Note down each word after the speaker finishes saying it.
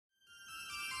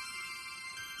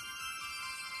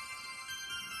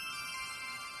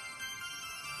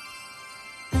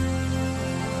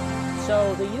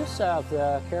So the use of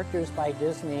the characters by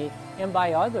Disney and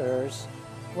by others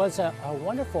was a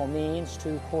wonderful means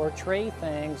to portray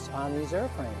things on these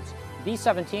airframes.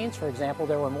 B-17s, for example,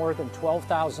 there were more than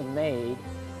 12,000 made,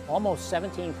 almost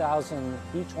 17,000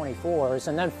 B-24s,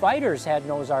 and then fighters had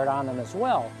nose art on them as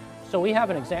well. So we have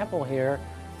an example here,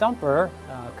 Thumper,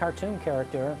 a cartoon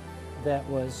character that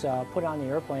was put on the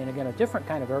airplane, again a different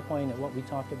kind of airplane than what we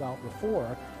talked about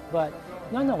before, but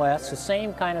nonetheless the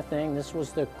same kind of thing. This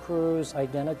was the crew's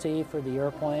identity for the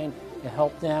airplane. It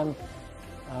helped them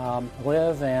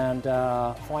live and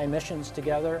fly missions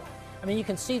together. I mean, you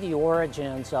can see the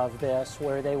origins of this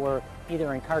where they were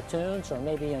either in cartoons or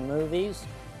maybe in movies.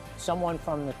 Someone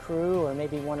from the crew or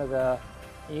maybe one of the,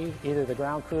 either the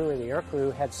ground crew or the air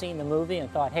crew had seen the movie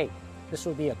and thought, hey, this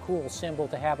would be a cool symbol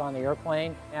to have on the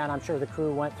airplane. And I'm sure the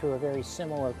crew went through a very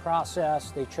similar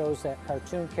process. They chose that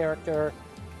cartoon character,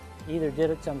 either did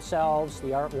it themselves, the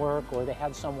artwork, or they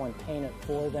had someone paint it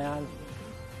for them.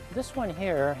 This one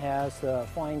here has the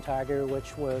Flying Tiger,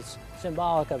 which was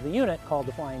symbolic of the unit called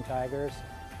the Flying Tigers.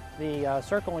 The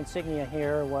circle insignia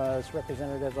here was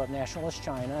representative of Nationalist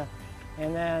China.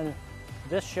 And then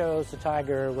this shows the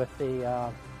tiger with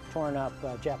the torn up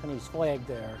Japanese flag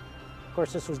there. Of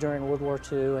course, this was during World War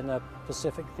II in the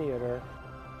Pacific Theater.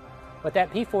 But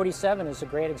that P-47 is a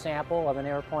great example of an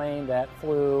airplane that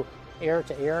flew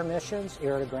air-to-air missions,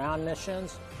 air-to-ground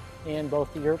missions in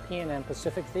both the European and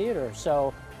Pacific theater.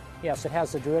 So yes, it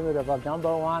has the derivative of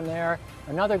Dumbo on there.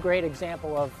 Another great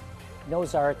example of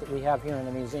nose art that we have here in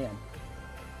the museum.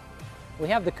 We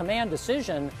have the Command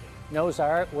Decision nose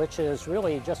art, which is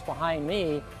really just behind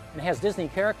me and has Disney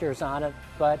characters on it,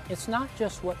 but it's not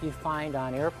just what you find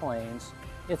on airplanes.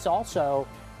 It's also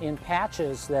in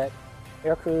patches that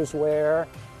air crews wear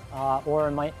or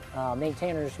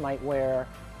maintainers might wear.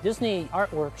 Disney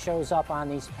artwork shows up on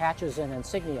these patches and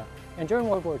insignia. And during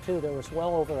World War II, there was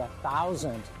well over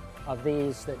 1,000 of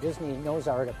these that Disney nose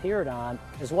art appeared on,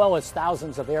 as well as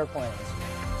thousands of airplanes.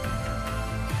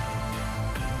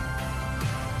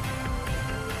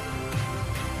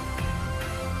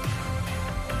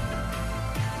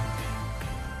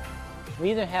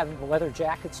 We either have leather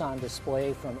jackets on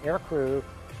display from aircrew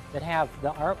that have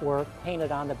the artwork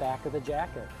painted on the back of the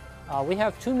jacket. We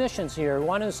have two missions here.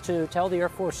 One is to tell the Air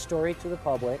Force story to the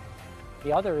public.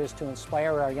 The other is to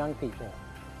inspire our young people.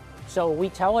 So we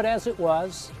tell it as it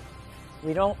was.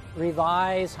 We don't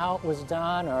revise how it was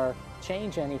done or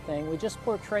change anything. We just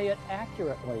portray it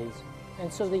accurately.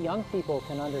 And so the young people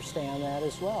can understand that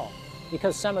as well,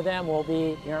 because some of them will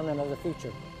be airmen of the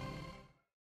future.